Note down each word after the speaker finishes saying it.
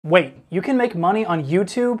Wait, you can make money on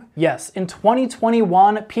YouTube? Yes, in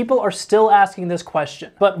 2021, people are still asking this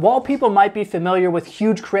question. But while people might be familiar with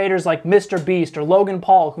huge creators like Mr. Beast or Logan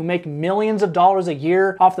Paul who make millions of dollars a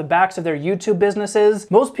year off the backs of their YouTube businesses,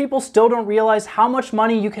 most people still don't realize how much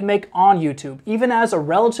money you can make on YouTube, even as a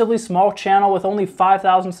relatively small channel with only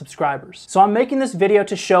 5,000 subscribers. So I'm making this video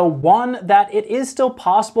to show, one, that it is still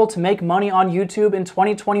possible to make money on YouTube in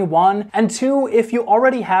 2021, and two, if you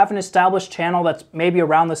already have an established channel that's maybe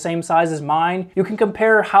around the same size as mine, you can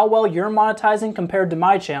compare how well you're monetizing compared to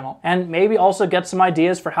my channel, and maybe also get some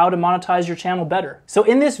ideas for how to monetize your channel better. So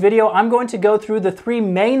in this video, I'm going to go through the three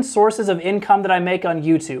main sources of income that I make on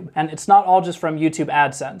YouTube, and it's not all just from YouTube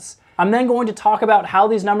AdSense. I'm then going to talk about how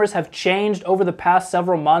these numbers have changed over the past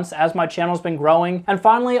several months as my channel's been growing. And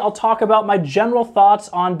finally, I'll talk about my general thoughts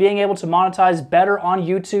on being able to monetize better on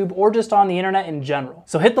YouTube or just on the internet in general.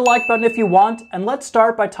 So hit the like button if you want, and let's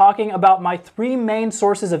start by talking about my three main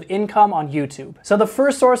sources of income on YouTube. So the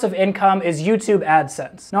first source of income is YouTube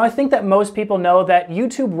AdSense. Now I think that most people know that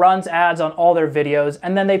YouTube runs ads on all their videos,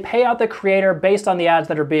 and then they pay out the creator based on the ads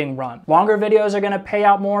that are being run. Longer videos are going to pay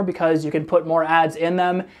out more because you can put more ads in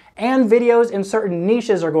them, and videos in certain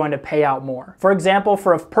niches are going to pay out more. For example,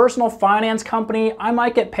 for a personal finance company, I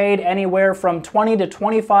might get paid anywhere from $20 to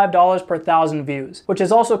 $25 per thousand views, which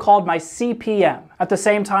is also called my CPM. At the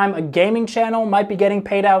same time, a gaming channel might be getting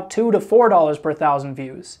paid out $2 to $4 per thousand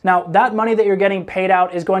views. Now, that money that you're getting paid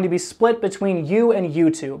out is going to be split between you and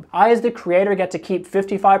YouTube. I, as the creator, get to keep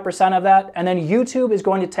 55% of that, and then YouTube is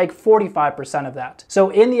going to take 45% of that.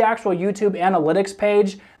 So in the actual YouTube analytics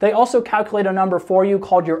page, they also calculate a number for you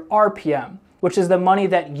called your RPM, which is the money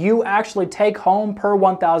that you actually take home per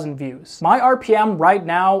 1,000 views. My RPM right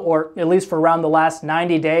now, or at least for around the last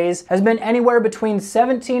 90 days, has been anywhere between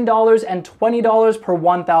 $17 and $20 per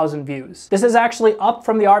 1,000 views. This is actually up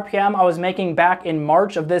from the RPM I was making back in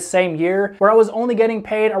March of this same year, where I was only getting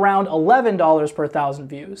paid around $11 per 1,000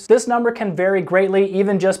 views. This number can vary greatly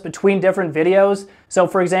even just between different videos. So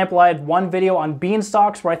for example, I had one video on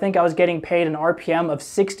beanstalks where I think I was getting paid an RPM of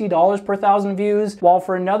 $60 per 1,000 views, while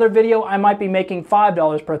for another video I might be making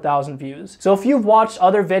 $5 per 1,000 views. So if you've watched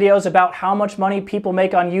other videos about how much money people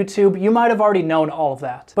make on YouTube, you might have already known all of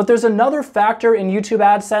that. But there's another factor in YouTube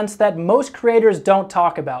AdSense that most creators don't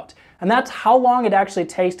talk about, and that's how long it actually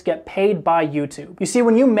takes to get paid by YouTube. You see,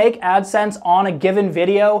 when you make AdSense on a given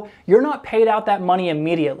video, you're not paid out that money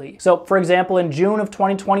immediately. So for example, in June of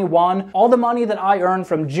 2021, all the money that I earned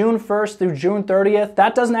from June 1st through June 30th,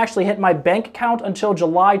 that doesn't actually hit my bank account until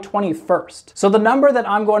July 21st. So the number that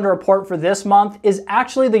I'm going to report for this month is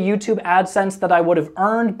actually the YouTube AdSense that I would have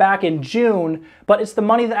earned back in June, but it's the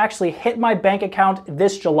money that actually hit my bank account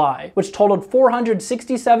this July, which totaled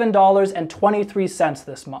 $467.23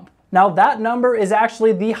 this month. Now that number is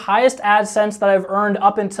actually the highest AdSense that I've earned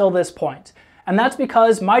up until this point. And that's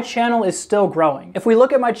because my channel is still growing. If we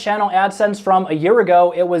look at my channel AdSense from a year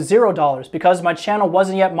ago, it was $0 because my channel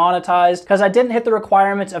wasn't yet monetized, because I didn't hit the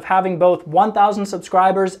requirements of having both 1,000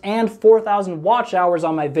 subscribers and 4,000 watch hours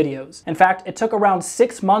on my videos. In fact, it took around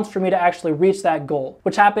 6 months for me to actually reach that goal,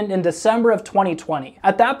 which happened in December of 2020.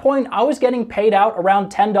 At that point, I was getting paid out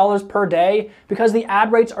around $10 per day because the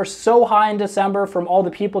ad rates are so high in December from all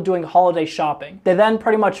the people doing holiday shopping. They then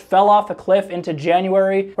pretty much fell off a cliff into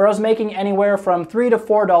January, where I was making anywhere from $3 to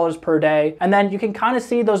 $4 per day, and then you can kind of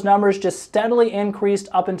see those numbers just steadily increased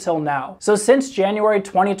up until now. So since January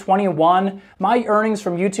 2021, my earnings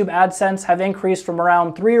from YouTube AdSense have increased from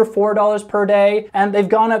around $3 or $4 per day, and they've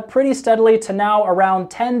gone up pretty steadily to now around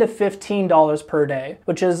 $10 to $15 per day,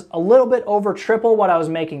 which is a little bit over triple what I was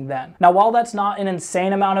making then. Now, while that's not an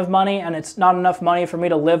insane amount of money, and it's not enough money for me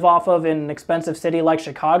to live off of in an expensive city like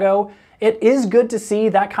Chicago, it is good to see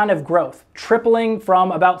that kind of growth, tripling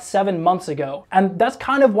from about 7 months ago. And that's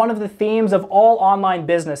kind of one of the themes of all online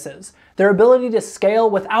businesses, their ability to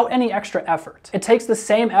scale without any extra effort. It takes the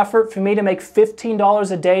same effort for me to make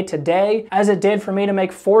 $15 a day today as it did for me to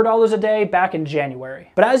make $4 a day back in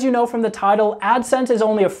January. But as you know from the title, AdSense is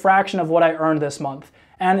only a fraction of what I earned this month,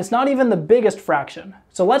 and it's not even the biggest fraction.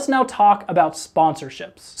 So let's now talk about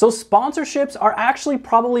sponsorships. So sponsorships are actually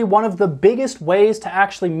probably one of the biggest ways to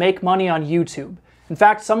actually make money on YouTube. In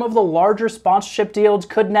fact, some of the larger sponsorship deals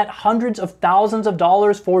could net hundreds of thousands of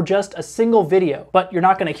dollars for just a single video. But you're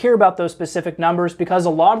not going to hear about those specific numbers because a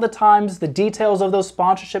lot of the times the details of those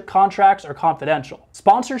sponsorship contracts are confidential.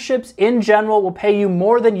 Sponsorships in general will pay you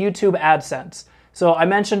more than YouTube AdSense. So I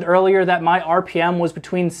mentioned earlier that my RPM was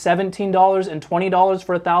between $17 and $20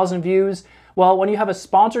 for 1,000 views. Well, when you have a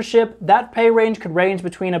sponsorship, that pay range could range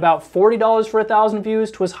between about $40 for 1,000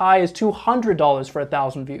 views to as high as $200 for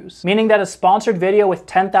 1,000 views. Meaning that a sponsored video with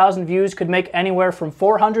 10,000 views could make anywhere from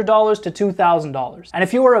 $400 to $2,000. And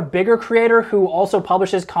if you are a bigger creator who also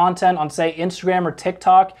publishes content on, say, Instagram or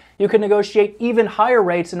TikTok, you can negotiate even higher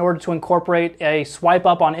rates in order to incorporate a swipe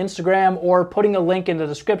up on Instagram or putting a link in the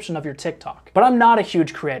description of your TikTok. But I'm not a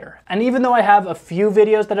huge creator. And even though I have a few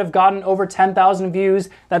videos that have gotten over 10,000 views,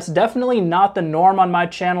 that's definitely not the norm on my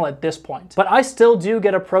channel at this point. But I still do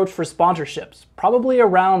get approached for sponsorships, probably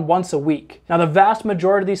around once a week. Now, the vast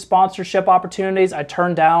majority of these sponsorship opportunities I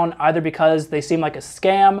turn down either because they seem like a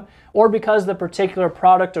scam or because the particular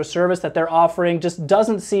product or service that they're offering just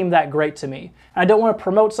doesn't seem that great to me. And I don't want to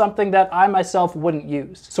promote something that I myself wouldn't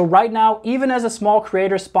use. So right now, even as a small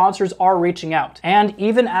creator, sponsors are reaching out. And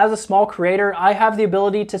even as a small creator, I have the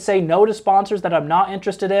ability to say no to sponsors that I'm not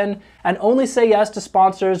interested in and only say yes to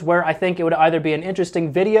sponsors where I think it would either be an interesting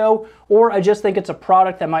video or I just think it's a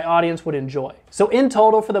product that my audience would enjoy. So in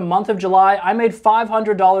total for the month of July, I made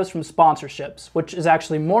 $500 from sponsorships, which is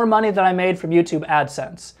actually more money than I made from YouTube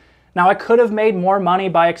AdSense. Now, I could have made more money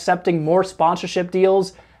by accepting more sponsorship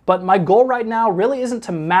deals, but my goal right now really isn't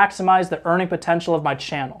to maximize the earning potential of my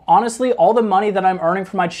channel. Honestly, all the money that I'm earning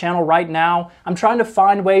from my channel right now, I'm trying to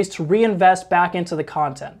find ways to reinvest back into the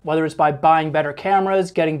content, whether it's by buying better cameras,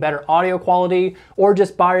 getting better audio quality, or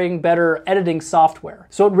just buying better editing software.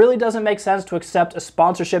 So it really doesn't make sense to accept a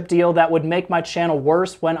sponsorship deal that would make my channel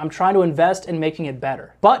worse when I'm trying to invest in making it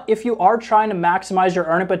better. But if you are trying to maximize your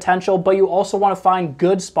earning potential, but you also want to find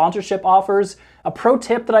good sponsorship offers, a pro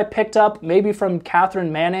tip that I picked up, maybe from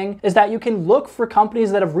Catherine Manning, is that you can look for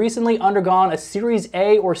companies that have recently undergone a Series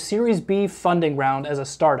A or Series B funding round as a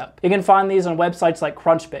startup. You can find these on websites like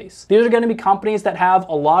Crunchbase. These are going to be companies that have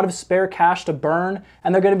a lot of spare cash to burn,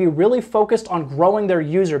 and they're going to be really focused on growing their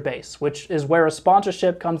user base, which is where a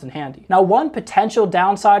sponsorship comes in handy. Now, one potential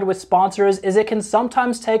downside with sponsors is it can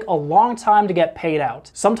sometimes take a long time to get paid out.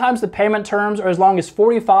 Sometimes the payment terms are as long as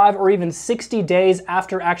 45 or even 60 days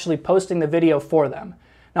after actually posting the video for them.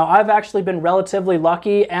 Now, I've actually been relatively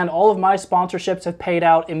lucky and all of my sponsorships have paid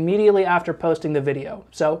out immediately after posting the video.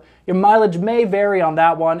 So your mileage may vary on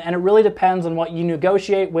that one, and it really depends on what you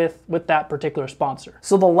negotiate with that particular sponsor.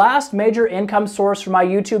 So the last major income source for my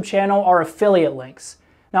YouTube channel are affiliate links.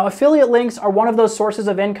 Now, affiliate links are one of those sources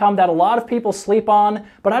of income that a lot of people sleep on,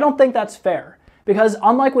 but I don't think that's fair. Because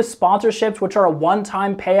unlike with sponsorships, which are a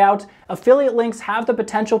one-time payout, affiliate links have the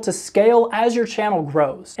potential to scale as your channel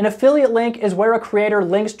grows. An affiliate link is where a creator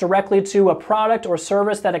links directly to a product or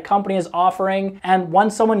service that a company is offering, and when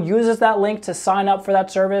someone uses that link to sign up for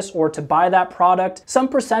that service or to buy that product, some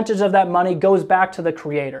percentage of that money goes back to the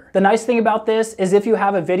creator. The nice thing about this is if you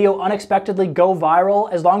have a video unexpectedly go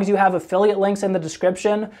viral, as long as you have affiliate links in the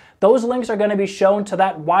description, those links are going to be shown to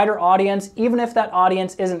that wider audience, even if that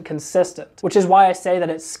audience isn't consistent, which is why I say that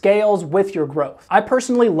it scales with your growth. I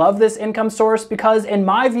personally love this income source because in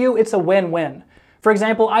my view, it's a win-win. For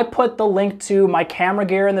example, I put the link to my camera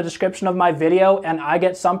gear in the description of my video and I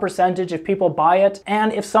get some percentage if people buy it.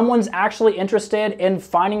 And if someone's actually interested in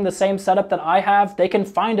finding the same setup that I have, they can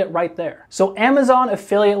find it right there. So Amazon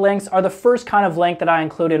affiliate links are the first kind of link that I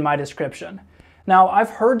include in my description. Now, I've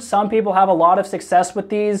heard some people have a lot of success with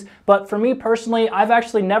these, but for me personally, I've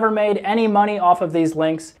actually never made any money off of these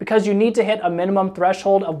links because you need to hit a minimum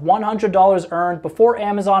threshold of $100 earned before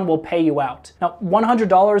Amazon will pay you out. Now,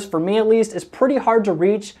 $100 for me at least is pretty hard to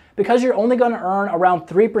reach because you're only going to earn around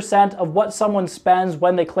 3% of what someone spends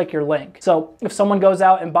when they click your link. So if someone goes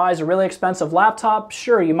out and buys a really expensive laptop,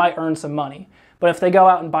 sure, you might earn some money. But if they go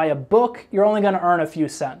out and buy a book, you're only going to earn a few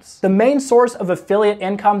cents. The main source of affiliate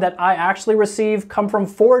income that I actually receive come from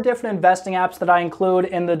 4 different investing apps that I include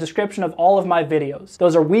in the description of all of my videos.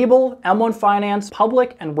 Those are WeBull, M1 Finance,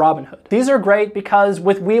 Public, and Robinhood. These are great because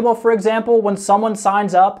with WeBull, for example, when someone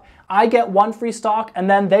signs up, I get 1 free stock and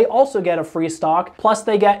then they also get a free stock, plus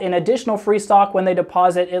they get an additional free stock when they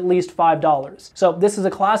deposit at least $5. So this is a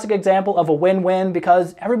classic example of a win-win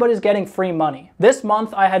because everybody's getting free money. This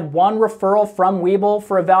month I had 1 referral from WeBull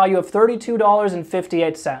for a value of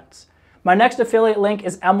 $32.58. My next affiliate link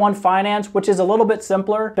is M1 Finance, which is a little bit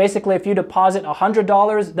simpler. Basically, if you deposit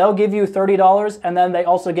 $100, they'll give you $30, and then they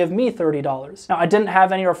also give me $30. Now, I didn't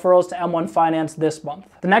have any referrals to M1 Finance this month.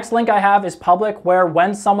 The next link I have is Public, where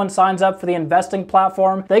when someone signs up for the investing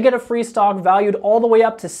platform, they get a free stock valued all the way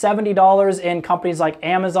up to $70 in companies like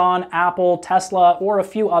Amazon, Apple, Tesla, or a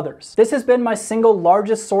few others. This has been my single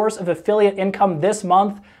largest source of affiliate income this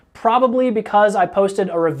month, Probably because I posted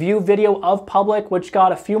a review video of Public, which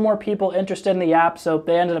got a few more people interested in the app, so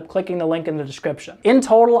they ended up clicking the link in the description. In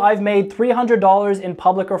total, I've made $300 in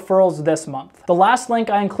Public referrals this month. The last link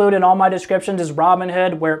I include in all my descriptions is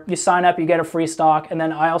Robinhood, where you sign up, you get a free stock, and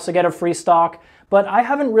then I also get a free stock. But I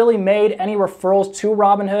haven't really made any referrals to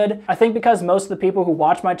Robinhood. I think because most of the people who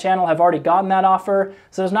watch my channel have already gotten that offer,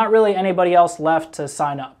 so there's not really anybody else left to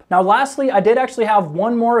sign up. Now lastly, I did actually have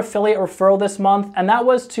one more affiliate referral this month, and that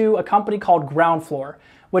was to a company called Ground Floor,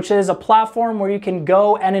 which is a platform where you can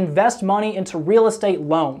go and invest money into real estate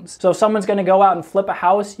loans. So if someone's gonna go out and flip a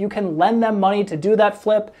house, you can lend them money to do that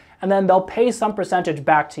flip, and then they'll pay some percentage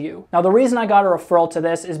back to you. Now the reason I got a referral to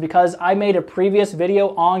this is because I made a previous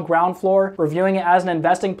video on Ground Floor reviewing it as an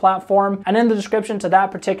investing platform, and in the description to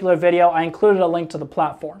that particular video I included a link to the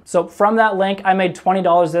platform. So from that link I made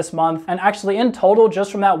 $20 this month, and actually in total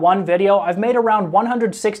just from that one video I've made around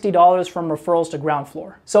 $160 from referrals to Ground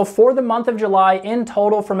Floor. So for the month of July in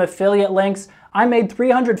total from affiliate links, I made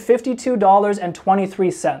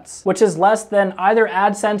 $352.23, which is less than either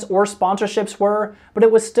AdSense or sponsorships were, but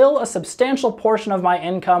it was still a substantial portion of my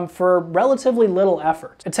income for relatively little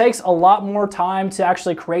effort. It takes a lot more time to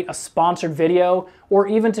actually create a sponsored video, or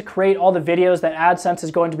even to create all the videos that AdSense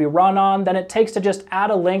is going to be run on, than it takes to just add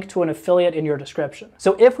a link to an affiliate in your description.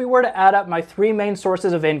 So if we were to add up my three main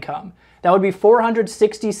sources of income, that would be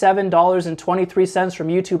 $467.23 from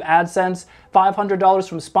YouTube AdSense, $500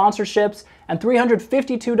 from sponsorships, and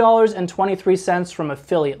 $352.23 from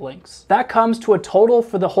affiliate links. That comes to a total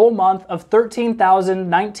for the whole month of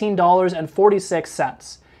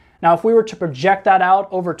 $13,019.46. Now, if we were to project that out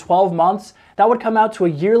over 12 months, that would come out to a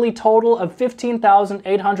yearly total of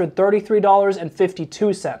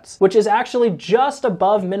 $15,833.52, which is actually just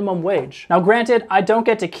above minimum wage. Now, granted, I don't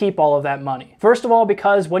get to keep all of that money. First of all,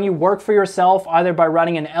 because when you work for yourself, either by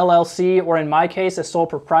running an LLC or in my case, a sole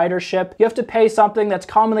proprietorship, you have to pay something that's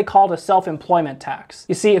commonly called a self-employment tax.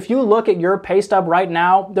 You see, if you look at your pay stub right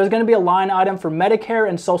now, there's going to be a line item for Medicare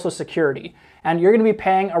and Social Security, and you're going to be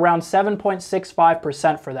paying around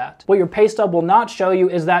 7.65% for that. What your pay stub will not show you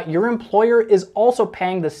is that your employer is also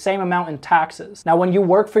paying the same amount in taxes. Now, when you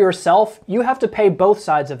work for yourself, you have to pay both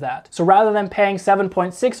sides of that. So rather than paying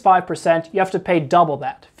 7.65%, you have to pay double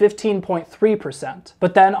that, 15.3%.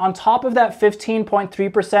 But then on top of that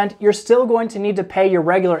 15.3%, you're still going to need to pay your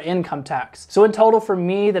regular income tax. So in total for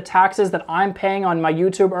me, the taxes that I'm paying on my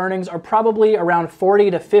YouTube earnings are probably around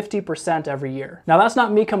 40 to 50% every year. Now, that's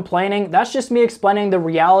not me complaining, that's just me explaining the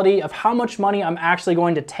reality of how much money I'm actually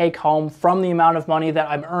going to take home from the amount of money that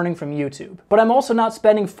I'm earning from YouTube. But I'm also not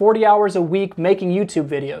spending 40 hours a week making YouTube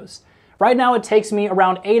videos. Right now it takes me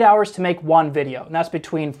around 8 hours to make one video, and that's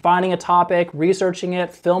between finding a topic, researching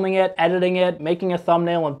it, filming it, editing it, making a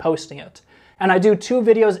thumbnail, and posting it. And I do 2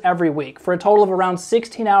 videos every week for a total of around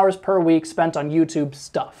 16 hours per week spent on YouTube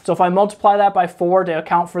stuff. So if I multiply that by 4 to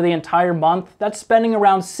account for the entire month, that's spending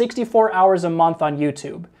around 64 hours a month on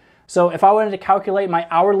YouTube. So if I wanted to calculate my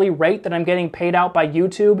hourly rate that I'm getting paid out by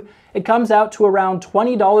YouTube, it comes out to around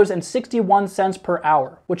 $20.61 per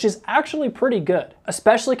hour, which is actually pretty good,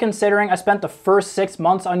 especially considering I spent the first 6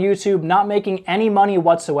 months on YouTube not making any money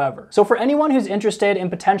whatsoever. So for anyone who's interested in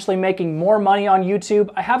potentially making more money on YouTube,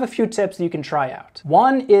 I have a few tips that you can try out.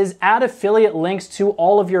 One is add affiliate links to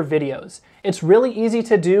all of your videos. It's really easy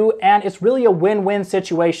to do, and it's really a win-win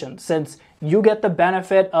situation since you get the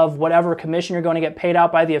benefit of whatever commission you're going to get paid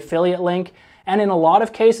out by the affiliate link. And in a lot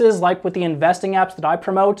of cases, like with the investing apps that I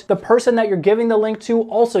promote, the person that you're giving the link to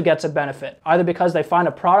also gets a benefit, either because they find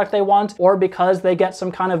a product they want or because they get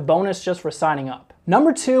some kind of bonus just for signing up.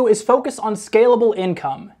 Number 2 is focus on scalable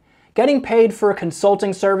income. Getting paid for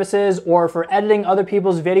consulting services or for editing other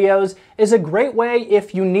people's videos is a great way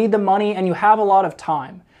if you need the money and you have a lot of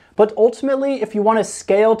time. But ultimately, if you want to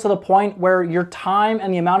scale to the point where your time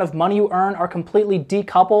and the amount of money you earn are completely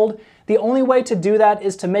decoupled, the only way to do that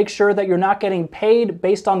is to make sure that you're not getting paid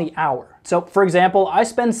based on the hour. So for example, I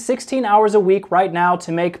spend 16 hours a week right now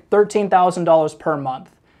to make $13,000 per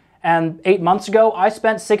month. And 8 months ago, I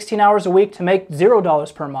spent 16 hours a week to make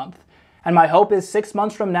 $0 per month. And my hope is 6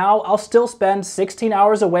 months from now, I'll still spend 16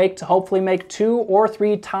 hours a week to hopefully make 2 or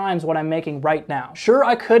 3 times what I'm making right now. Sure,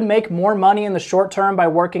 I could make more money in the short term by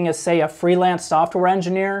working as, say, a freelance software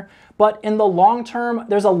engineer, but in the long term,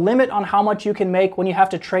 there's a limit on how much you can make when you have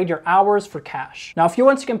to trade your hours for cash. Now, if you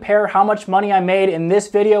want to compare how much money I made in this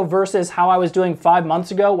video versus how I was doing 5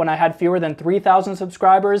 months ago when I had fewer than 3,000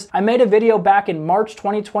 subscribers, I made a video back in March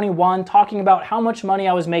 2021 talking about how much money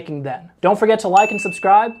I was making then. Don't forget to like and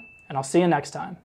subscribe, and I'll see you next time.